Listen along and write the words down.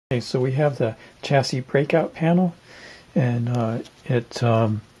Okay, so we have the chassis breakout panel, and it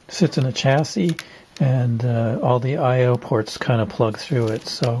sits in a chassis, and all the I/O ports kind of plug through it.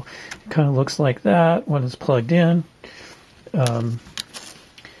 So it kind of looks like that when it's plugged in. It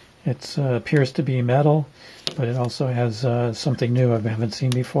appears to be metal, but it also has something new I haven't seen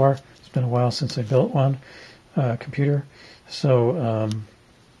before. It's been a while since I built one computer. So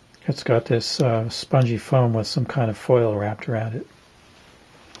it's got this spongy foam with some kind of foil wrapped around it.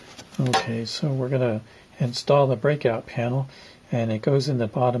 Okay, so we're going to install the breakout panel, and it goes in the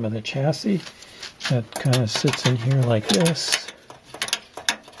bottom of the chassis. It kind of sits in here like this.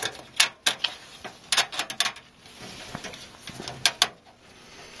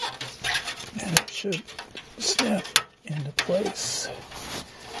 And it should snap into place.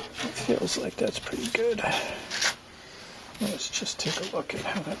 It feels like that's pretty good. Let's just take a look at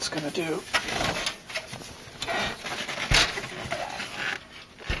how that's going to do.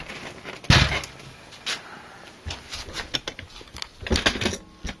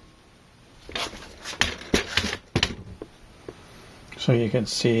 So you can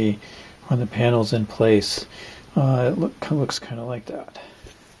see when the panel's in place, it looks kind of like that.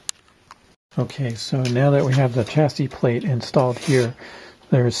 Okay, so now that we have the chassis plate installed here,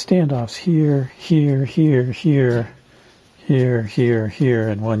 there's standoffs here, here, here, here, here, here, here,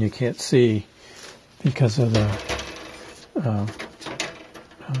 and one you can't see because of the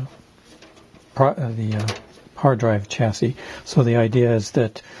hard drive chassis. So the idea is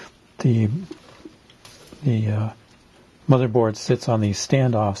that the motherboard sits on these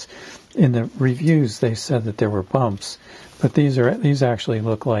standoffs. In the reviews, they said that there were bumps, but these actually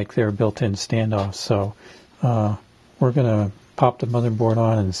look like they're built-in standoffs. So we're going to pop the motherboard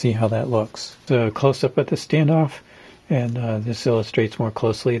on and see how that looks. The close-up at the standoff, and this illustrates more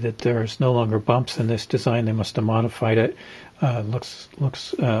closely that there's no longer bumps in this design. They must have modified it. Looks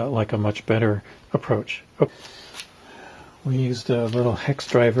like a much better approach. We used a little hex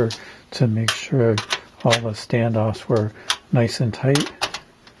driver to make sure all the standoffs were nice and tight.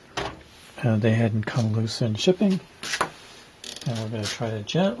 They hadn't come loose in shipping. And we're going to try to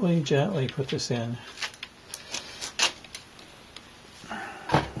gently put this in.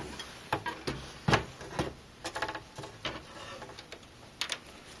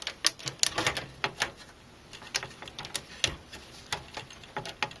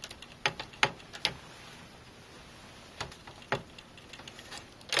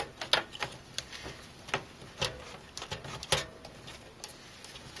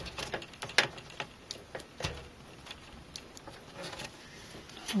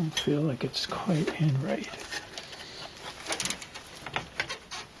 I don't feel like it's quite in right.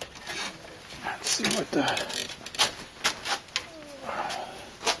 Let's see what the... Okay.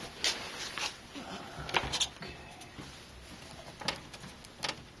 There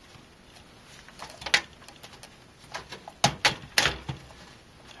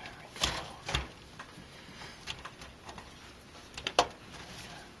we go.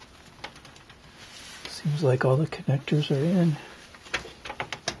 Seems like all the connectors are in.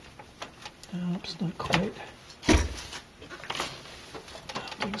 No, it's not quite.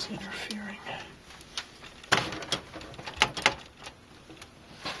 Nothing's interfering.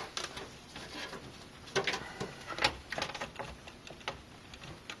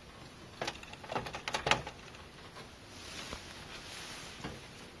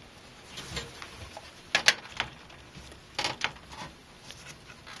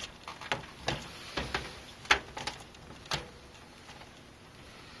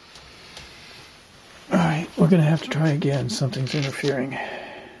 We're going to have to try again. Something's interfering.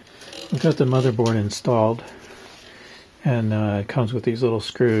 We've got the motherboard installed, and it comes with these little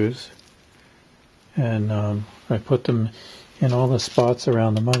screws, and I put them in all the spots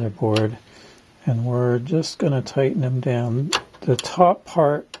around the motherboard, and we're just going to tighten them down. The top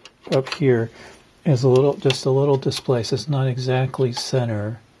part up here is just a little displaced. It's not exactly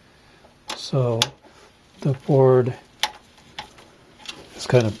center, so the board is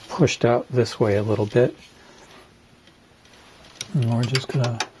kind of pushed out this way a little bit. And we're just going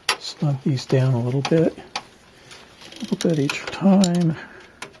to snug these down a little bit each time.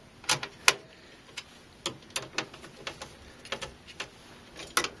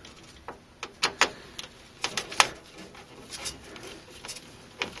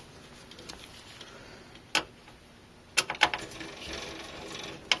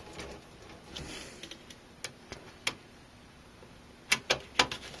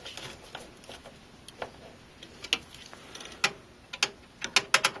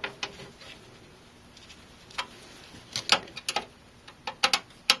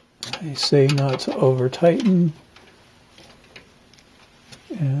 They say not to over tighten,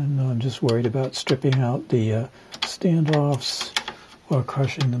 And I'm just worried about stripping out the standoffs while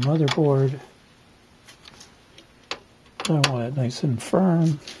crushing the motherboard. I want it nice and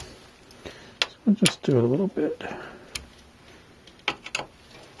firm. So I'll just do it a little bit.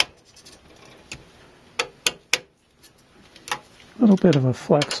 A little bit of a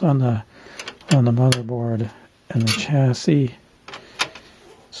flex on the motherboard and the chassis.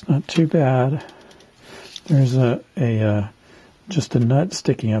 It's not too bad. There's just a nut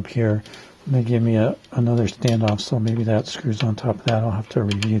sticking up here. And they give me another standoff, so maybe that screws on top of that. I'll have to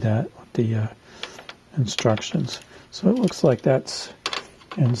review that with the instructions. So it looks like that's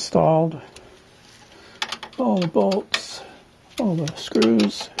installed. All the bolts, all the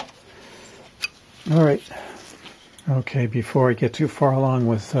screws. All right. Okay, before I get too far along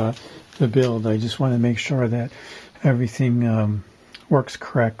with the build, I just want to make sure that everything works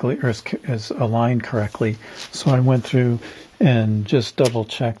correctly, or is aligned correctly. So I went through and just double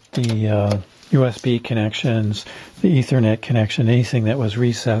checked the USB connections, the Ethernet connection, anything that was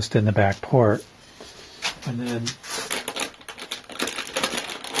recessed in the back port. And then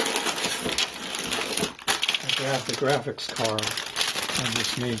I grabbed the graphics card and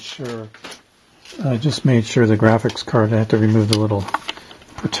just made sure the graphics card, I had to remove the little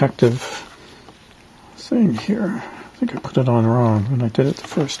protective thing here. I think I put it on wrong when I did it the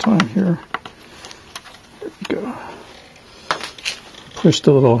first time here. Here we go. Push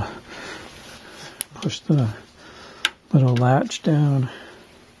the little latch down.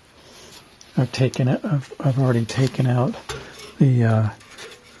 I've already taken out the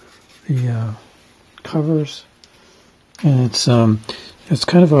covers, and it's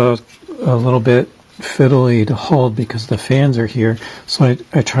kind of a little bit fiddly to hold because the fans are here, so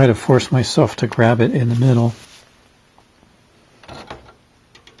I try to force myself to grab it in the middle.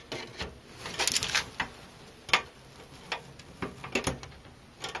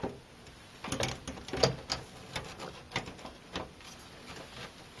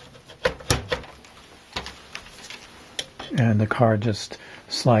 And the card just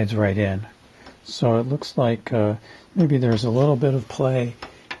slides right in. So it looks like maybe there's a little bit of play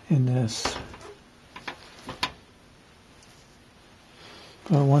in this.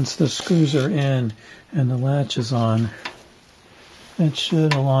 But once the screws are in and the latch is on, it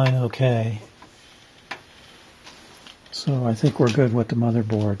should align okay. So I think we're good with the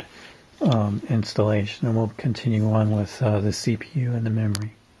motherboard installation, and we'll continue on with the CPU and the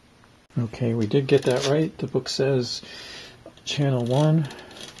memory. Okay, we did get that right. The book says channel 1.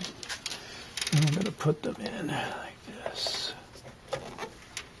 And I'm going to put them in like this.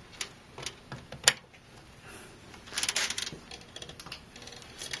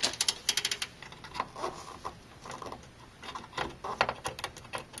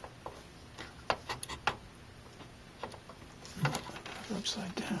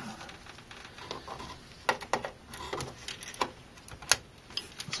 Upside down.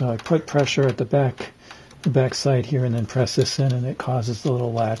 So I put pressure at the back side here, and then press this in, and it causes the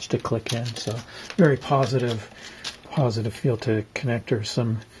little latch to click in. So very positive feel to connectors.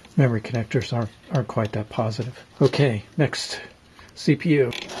 Some memory connectors aren't quite that positive. Okay, next,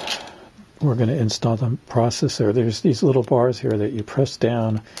 CPU. We're going to install the processor. There's these little bars here that you press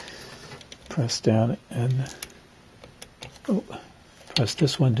down, and press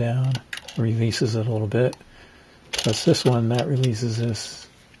this one down, releases it a little bit. Press this one, that releases this,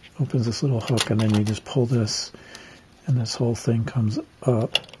 opens this little hook, and then you just pull this, and this whole thing comes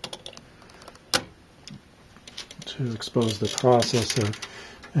up to expose the processor,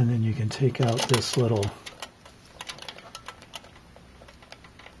 and then you can take out this little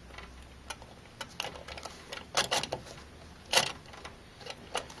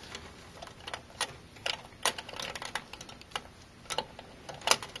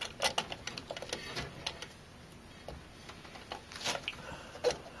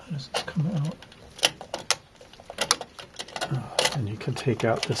and you can take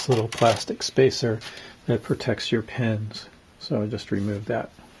out this little plastic spacer that protects your pins. So I just removed that.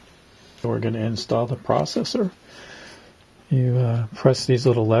 We're going to install the processor. You press these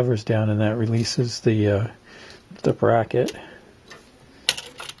little levers down, and that releases the bracket.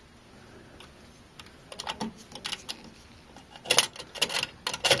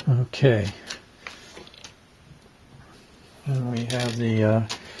 Okay. And we have the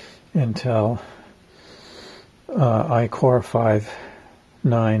Intel iCore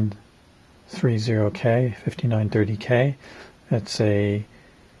 5930K, 5930K. That's a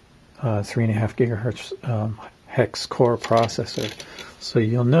 3.5 gigahertz hex core processor. So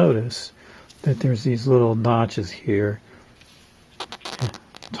you'll notice that there's these little notches here,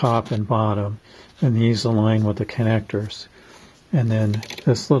 top and bottom, and these align with the connectors. And then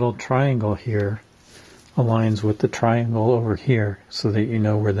this little triangle here aligns with the triangle over here, so that you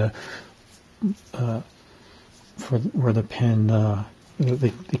know where the where the pin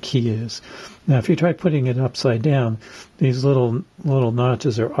the key is. Now, if you try putting it upside down, these little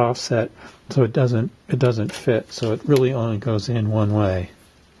notches are offset, so it doesn't fit. So it really only goes in one way.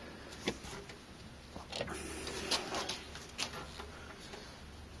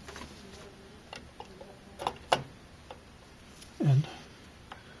 And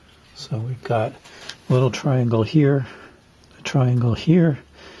so we've got a little triangle here, a triangle here,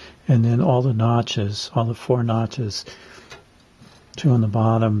 and then all the notches, all the 4 notches, 2 on the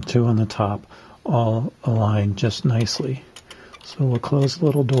bottom, 2 on the top, all aligned just nicely. So we'll close the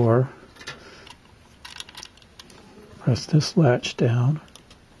little door, press this latch down,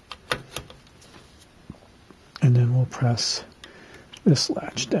 and then we'll press this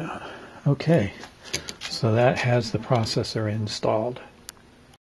latch down. Okay, so that has the processor installed.